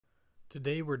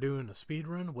Today we're doing a speed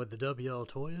run with the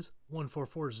Wltoys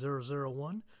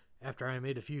 144001 after I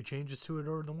made a few changes to it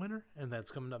over the winter, and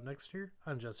that's coming up next year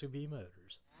on Jesse B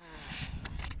Motors.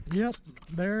 Yep,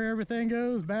 there everything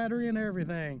goes, battery and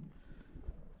everything.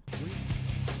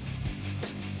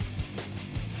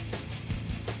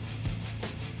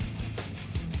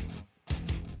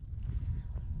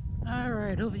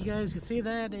 Alright, hope you guys can see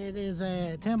that. It is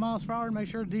at 10 miles per hour. Make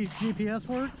sure the GPS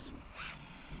works.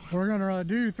 We're gonna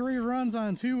do 3 runs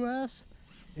on 2S.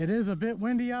 It is a bit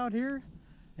windy out here,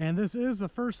 and this is the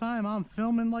first time I'm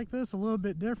filming like this, a little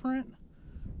bit different.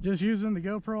 Just using the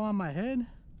GoPro on my head.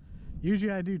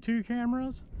 Usually I do 2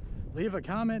 cameras. Leave a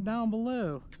comment down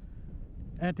below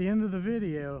at the end of the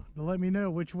video to let me know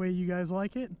which way you guys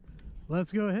like it.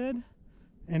 Let's go ahead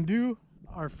and do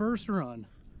our first run.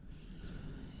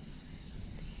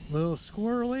 Little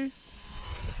squirrely.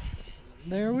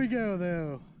 There we go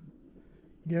though.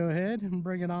 Go ahead and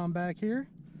bring it on back here.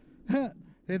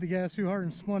 Hit the gas too hard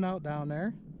and spun out down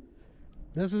there.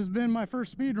 This has been my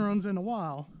first speed runs in a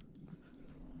while,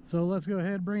 so let's go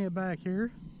ahead and bring it back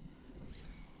here.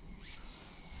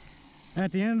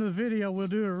 At the end of the video we'll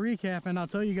do a recap and I'll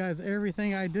tell you guys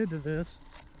everything I did to this.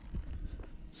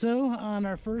 So on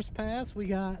our first pass we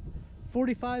got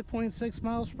 45.6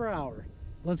 miles per hour.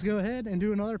 Let's go ahead and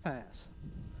do another pass.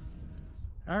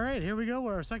 All right, here we go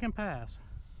with our second pass.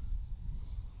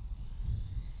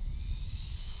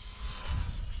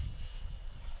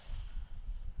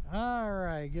 All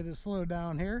right, get it slowed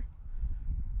down here.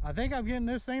 I think I'm getting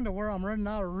this thing to where I'm running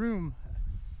out of room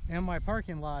in my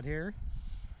parking lot here.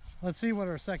 Let's see what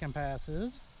our second pass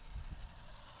is.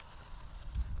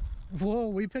 Whoa,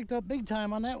 we picked up big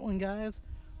time on that one, guys.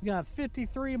 We got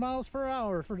 53 miles per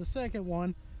hour for the second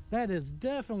one. That is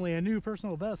definitely a new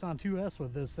personal best on 2S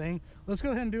with this thing. Let's go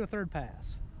ahead and do a third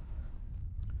pass.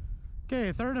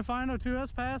 Okay, third and final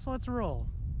 2S pass, let's roll.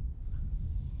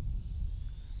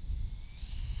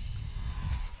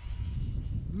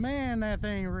 Man, that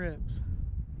thing rips.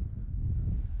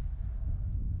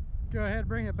 Go ahead,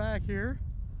 bring it back here.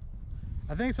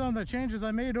 I think some of the changes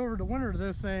I made over the winter to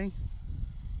this thing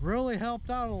really helped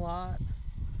out a lot.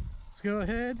 Let's go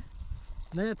ahead.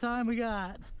 That time we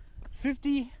got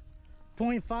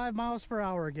 50.5 miles per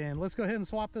hour again. Let's go ahead and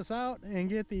swap this out and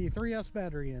get the 3S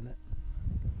battery in it.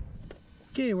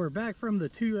 Okay, we're back from the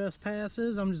 2S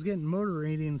passes. I'm just getting motor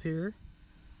readings here.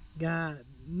 Got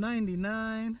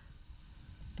 99.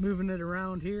 Moving it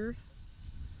around here.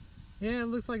 Yeah, it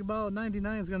looks like about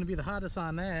 99 is going to be the hottest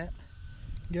on that.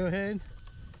 Go ahead,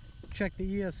 check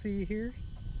the ESC here.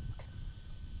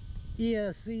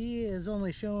 ESC is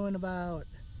only showing about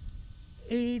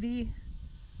 80.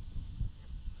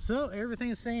 So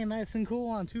everything's staying nice and cool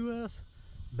on 2S.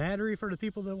 Battery, for the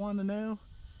people that want to know,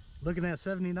 looking at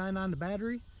 79 on the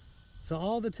battery. So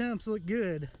all the temps look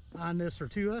good on this for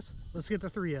 2S. Let's get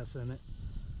the 3S in it.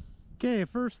 Okay,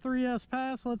 first 3S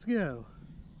pass, let's go.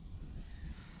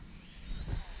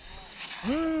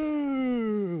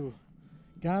 Ooh,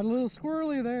 got a little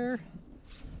squirrely there.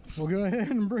 We'll go ahead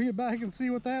and bring it back and see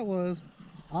what that was.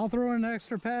 I'll throw in an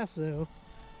extra pass though.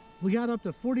 We got up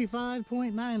to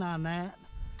 45.9 on that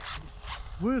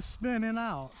with spinning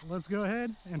out. Let's go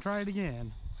ahead and try it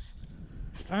again.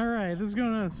 All right, this is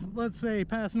gonna, let's say,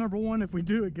 pass number 1 if we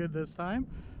do it good this time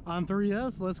on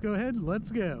 3S. Let's go ahead,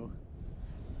 let's go.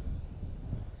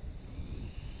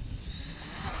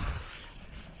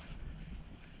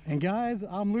 And guys,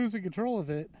 I'm losing control of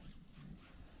it.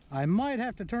 I might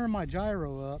have to turn my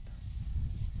gyro up.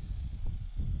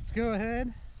 Let's go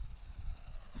ahead,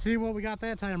 see what we got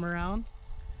that time around.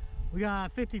 We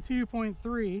got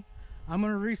 52.3. I'm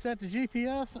gonna reset the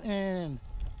GPS and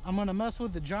I'm gonna mess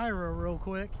with the gyro real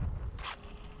quick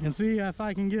and see if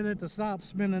I can get it to stop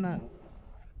spinning out.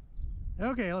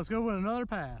 Okay, let's go with another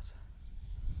pass.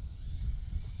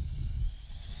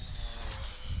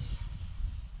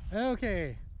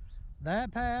 Okay,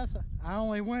 that pass, I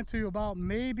only went to about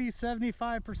maybe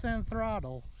 75%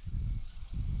 throttle.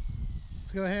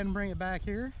 Let's go ahead and bring it back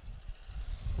here.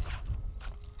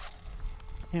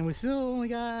 And we still only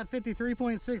got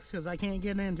 53.6 because I can't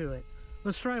get into it.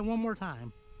 Let's try it one more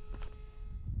time.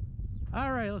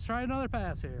 All right, let's try another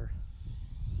pass here.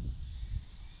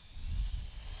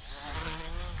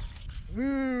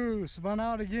 Ooh, spun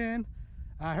out again.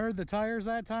 I heard the tires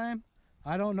that time.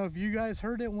 I don't know if you guys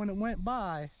heard it when it went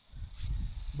by,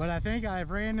 but I think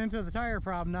I've ran into the tire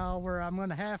problem now where I'm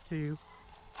gonna have to.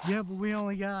 Yep, we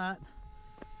only got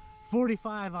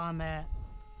 45 on that.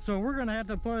 So we're gonna have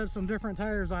to put some different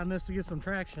tires on this to get some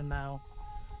traction now.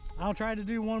 I'll try to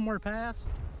do one more pass,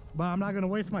 but I'm not gonna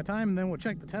waste my time, and then we'll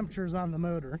check the temperatures on the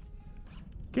motor.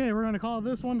 Okay, we're gonna call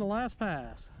this one the last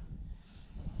pass.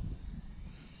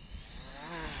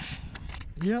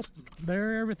 Yep,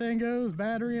 there everything goes,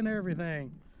 battery and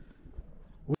everything.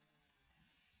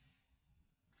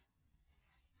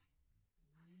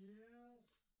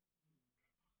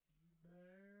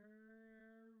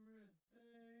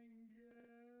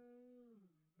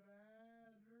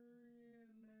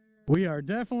 We are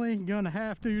definitely going to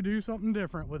have to do something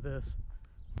different with this.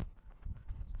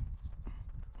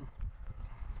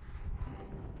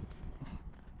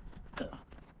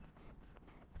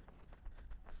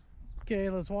 Okay,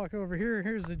 let's walk over here.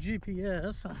 Here's the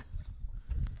GPS.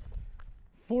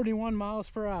 41 miles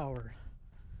per hour.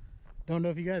 Don't know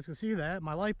if you guys can see that.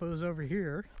 My lipo's over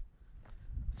here.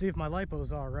 See if my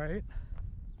lipo's all right.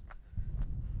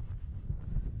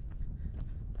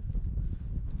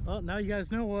 Well, now you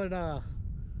guys know what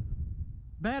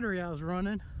battery I was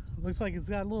running. Looks like it's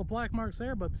got little black marks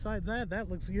there, but besides that, that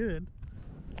looks good.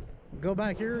 Go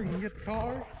back here and get the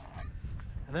car,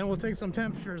 and then we'll take some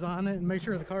temperatures on it and make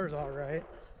sure the car's all right.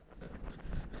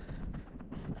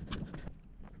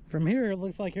 From here, it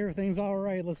looks like everything's all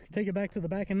right. Let's take it back to the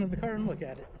back end of the car and look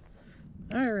at it.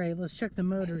 All right, let's check the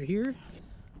motor here.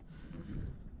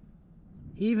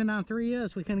 Even on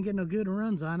 3S, we couldn't get no good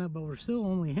runs on it, but we're still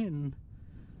only hitting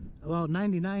about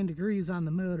 99 degrees on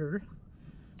the motor.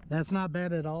 That's not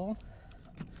bad at all.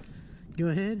 Go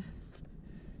ahead.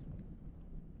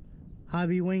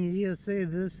 Hobby Wing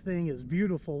ESC, this thing is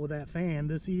beautiful with that fan.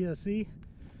 This ESC,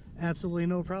 absolutely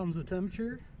no problems with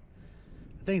temperature.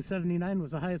 I think 79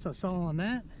 was the highest I saw on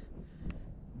that.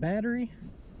 Battery,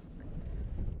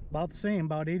 about the same,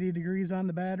 about 80 degrees on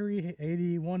the battery,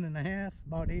 81 and a half,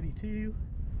 about 82.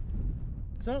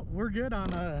 So we're good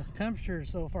on temperature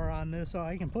so far on this, so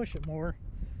I can push it more.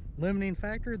 Limiting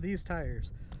factor, these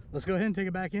tires. Let's go ahead and take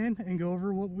it back in and go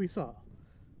over what we saw.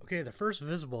 Okay, the first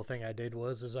visible thing I did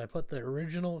was I put the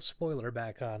original spoiler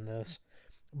back on this,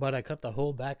 but I cut the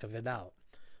whole back of it out.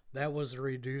 That was to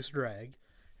reduce drag.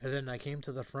 And then I came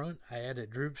to the front, I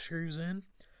added droop screws in,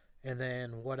 and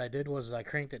then what I did was I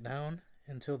cranked it down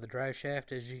until the drive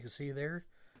shaft, as you can see there,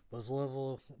 was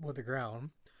level with the ground.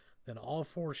 Then all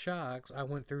 4 shocks, I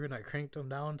went through and I cranked them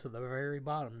down to the very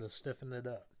bottom to stiffen it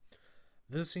up.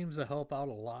 This seems to help out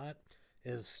a lot.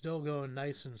 It's still going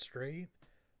nice and straight,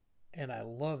 and I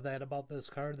love that about this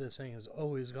car. This thing has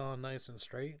always gone nice and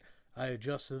straight. I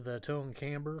adjusted the tone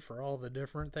camber for all the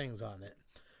different things on it.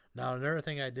 Now, another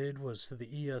thing I did was to the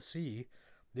ESC.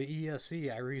 The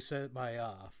ESC, I reset my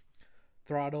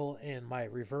throttle and my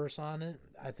reverse on it.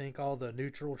 I think all the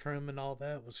neutral trim and all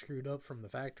that was screwed up from the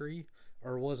factory,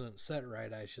 or wasn't set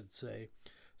right, I should say.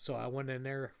 So I went in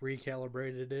there,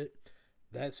 recalibrated it.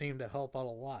 That seemed to help out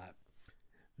a lot.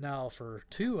 Now, for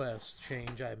 2S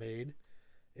change I made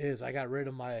is I got rid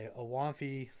of my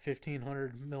Wltoys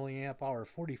 1500 milliamp hour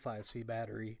 45C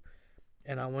battery,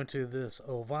 and I went to this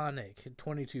Wltoys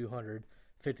 2200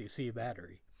 50C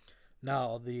battery.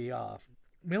 Now, the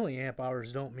milliamp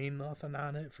hours don't mean nothing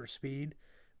on it for speed,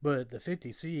 but the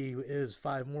 50C is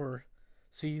 5 more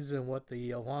C's than what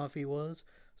the Wltoys was,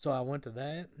 so I went to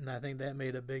that, and I think that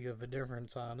made a big of a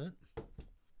difference on it.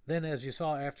 Then, as you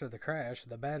saw after the crash,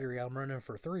 the battery I'm running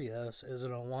for 3S is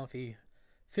an Wltoys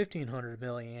 1500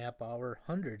 milliamp hour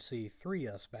 100C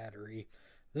 3S battery.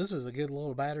 This is a good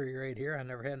little battery right here. I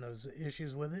never had no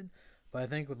issues with it, but I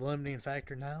think with the limiting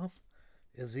factor now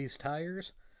is these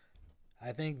tires.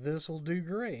 I think this will do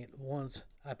great once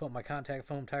I put my contact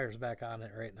foam tires back on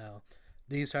it right now.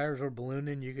 These tires were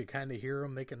ballooning. You could kind of hear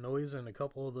them making noise in a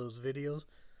couple of those videos,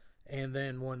 and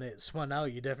then when it spun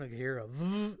out, you definitely could hear a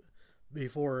vroom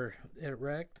before it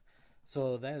wrecked.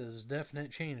 So that is a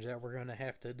definite change that we're going to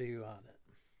have to do on it.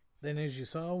 Then, as you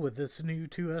saw with this new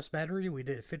 2S battery, we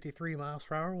did 53 miles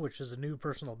per hour, which is a new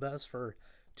personal best for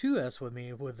 2S with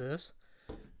me with this.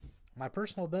 My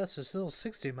personal best is still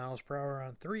 60 miles per hour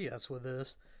on 3S with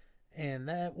this, and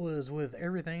that was with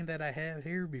everything that I had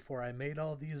here before I made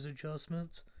all these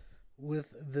adjustments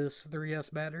with this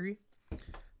 3S battery.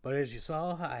 But as you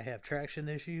saw, I have traction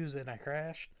issues and I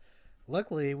crashed.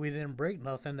 Luckily, we didn't break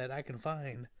nothing that I can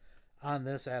find on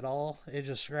this at all. It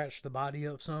just scratched the body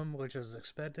up some, which is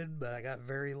expected, but I got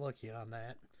very lucky on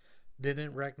that.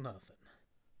 Didn't wreck nothing.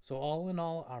 So all in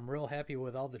all, I'm real happy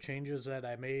with all the changes that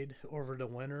I made over the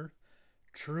winter.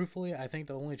 Truthfully, I think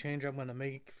the only change I'm going to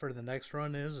make for the next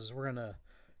run is we're going to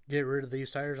get rid of these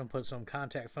tires and put some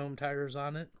contact foam tires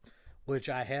on it, which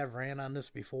I have ran on this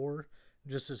before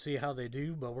just to see how they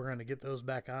do, but we're going to get those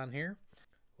back on here.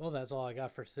 Well, that's all I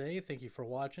got for today. Thank you for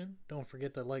watching. Don't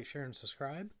forget to like, share, and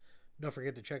subscribe. Don't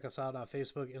forget to check us out on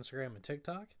Facebook, Instagram, and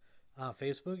TikTok. On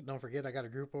Facebook, don't forget I got a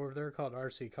group over there called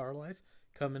RC Car Life.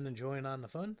 Come in and join on the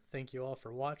fun. Thank you all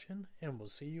for watching, and we'll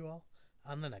see you all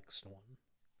on the next one.